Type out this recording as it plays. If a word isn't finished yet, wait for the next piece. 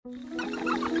All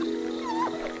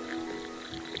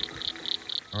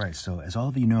right, so as all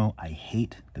of you know, I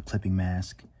hate the clipping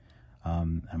mask.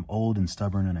 I'm old and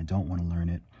stubborn and I don't want to learn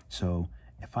it. So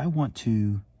if I want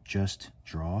to just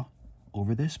draw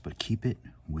over this, but keep it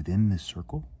within this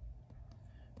circle,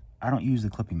 I don't use the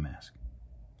clipping mask.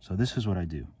 So this is what I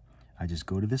do. I just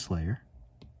go to this layer,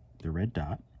 the red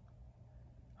dot,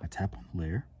 I tap on the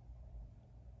layer,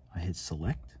 I hit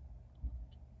select,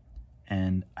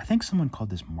 and I think someone called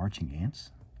this marching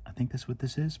ants. I think that's what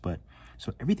this is, but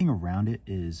so everything around it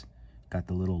is got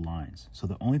the little lines. So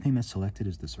the only thing that's selected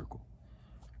is the circle.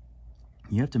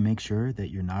 You have to make sure that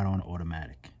you're not on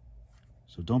automatic.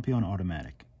 So don't be on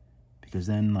automatic, because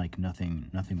then like nothing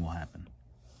will happen.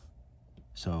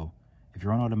 So if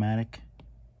you're on automatic,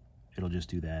 it'll just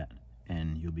do that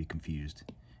and you'll be confused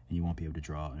and you won't be able to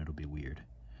draw and it'll be weird.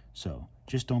 So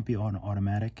just don't be on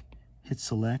automatic. Hit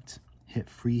select, hit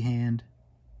freehand,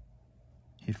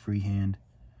 hit freehand.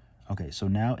 Okay, so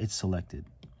now it's selected.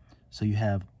 So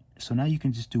now you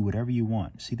can just do whatever you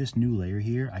want. See this new layer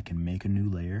here? I can make a new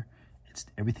layer.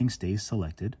 Everything stays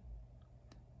selected.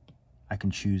 I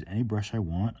can choose any brush I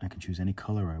want. I can choose any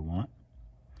color I want.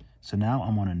 So now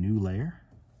I'm on a new layer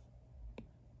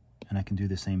and I can do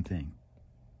the same thing.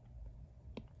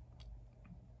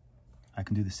 I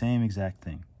can do the same exact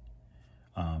thing.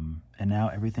 And now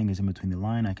everything is in between the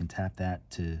line. I can tap that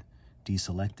to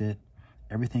deselect it.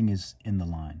 Everything is in the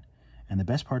line. And the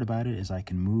best part about it is I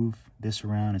can move this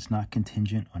around. It's not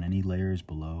contingent on any layers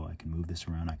below. I can move this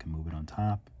around. I can move it on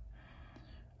top.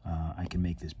 I can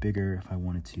make this bigger if I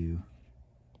wanted to.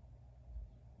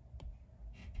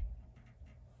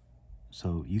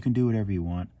 So you can do whatever you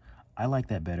want. I like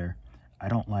that better. I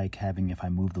don't like having, if I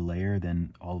move the layer,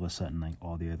 then all of a sudden like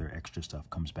all the other extra stuff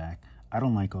comes back. I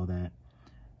don't like all that.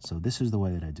 So this is the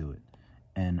way that I do it.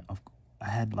 And I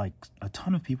had like a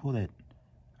ton of people that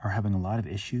are having a lot of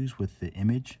issues with the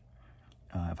image.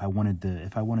 If I wanted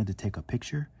to take a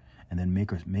picture and then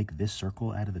make this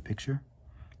circle out of the picture.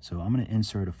 So I'm going to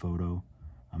insert a photo.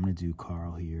 I'm going to do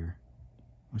Carl here.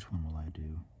 Which one will I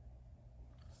do?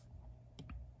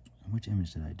 Which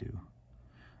image did I do?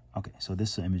 Okay, so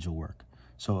this image will work.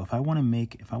 So if I want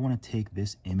to take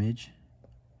this image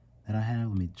that I have,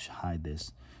 let me hide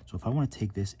this. So if I want to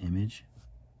take this image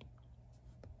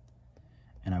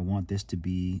and I want this to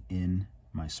be in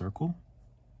my circle,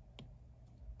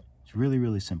 it's really,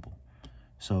 really simple.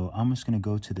 So I'm just going to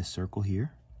go to this circle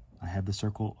here. I have the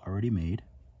circle already made.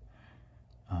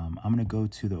 I'm going to go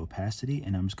to the opacity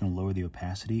and I'm just going to lower the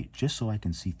opacity just so I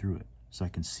can see through it. So I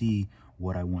can see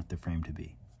what I want the frame to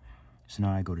be. So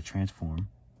now I go to transform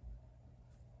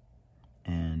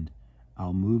and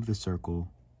I'll move the circle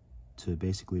to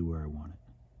basically where I want it.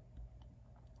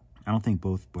 I don't think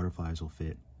both butterflies will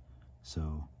fit.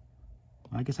 So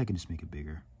I guess I can just make it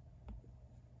bigger.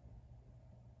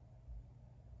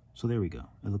 So there we go.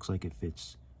 It looks like it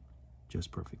fits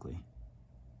just perfectly.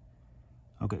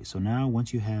 Okay, so now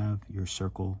once you have your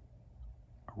circle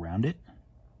around it,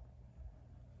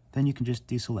 then you can just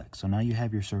deselect. So now you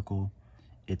have your circle.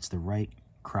 It's the right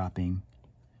cropping.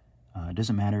 It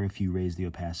doesn't matter if you raise the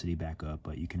opacity back up,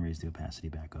 but you can raise the opacity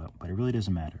back up, but it really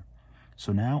doesn't matter.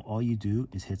 So now all you do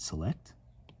is hit select.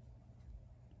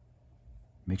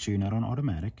 Make sure you're not on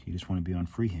automatic. You just want to be on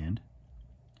freehand.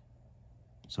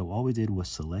 So all we did was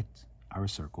select our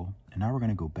circle, and now we're going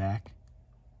to go back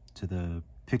to the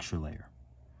picture layer.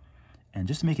 And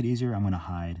just to make it easier, I'm going to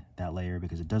hide that layer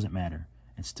because it doesn't matter.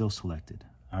 It's still selected.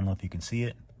 I don't know if you can see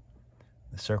it.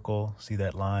 The circle, see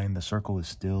that line? The circle is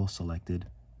still selected.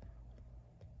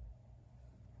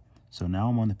 So now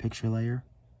I'm on the picture layer,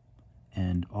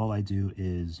 and all I do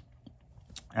is,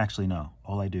 actually no,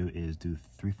 all I do is do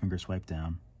 3-finger swipe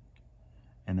down,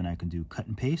 and then I can do cut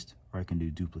and paste, or I can do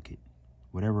duplicate.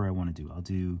 Whatever I want to do. I'll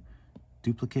do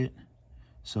duplicate.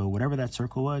 So whatever that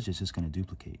circle was, it's just going to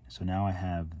duplicate. So now I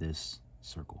have this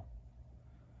circle.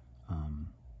 And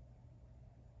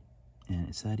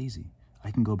it's that easy.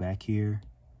 I can go back here.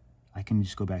 I can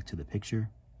just go back to the picture.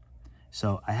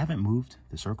 So I haven't moved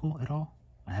the circle at all.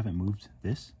 I haven't moved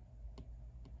this.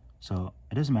 So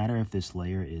it doesn't matter if this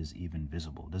layer is even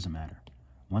visible. It doesn't matter.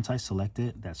 Once I select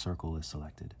it, that circle is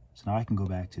selected. So now I can go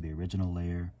back to the original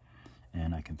layer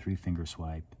and I can 3-finger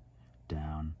swipe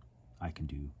down. I can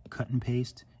do cut and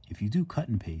paste. If you do cut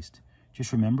and paste,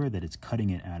 just remember that it's cutting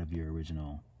it out of your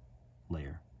original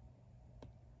layer.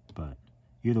 But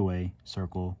either way,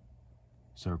 circle,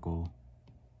 circle,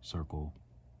 circle,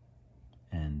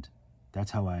 and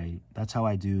that's how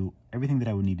I do everything that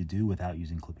I would need to do without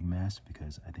using clipping mask,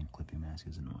 because I think clipping mask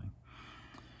is annoying.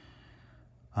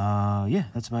 Yeah,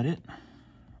 that's about it.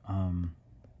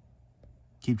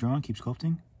 Keep drawing, keep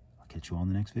sculpting, catch you all in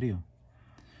the next video.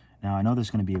 Now, I know there's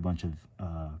going to be a bunch of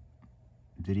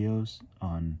videos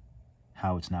on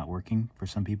how it's not working for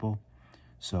some people.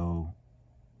 So,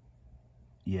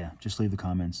 yeah, just leave the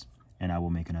comments, and I will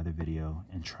make another video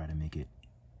and try to make it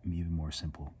even more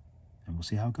simple. And we'll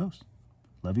see how it goes.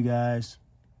 Love you guys.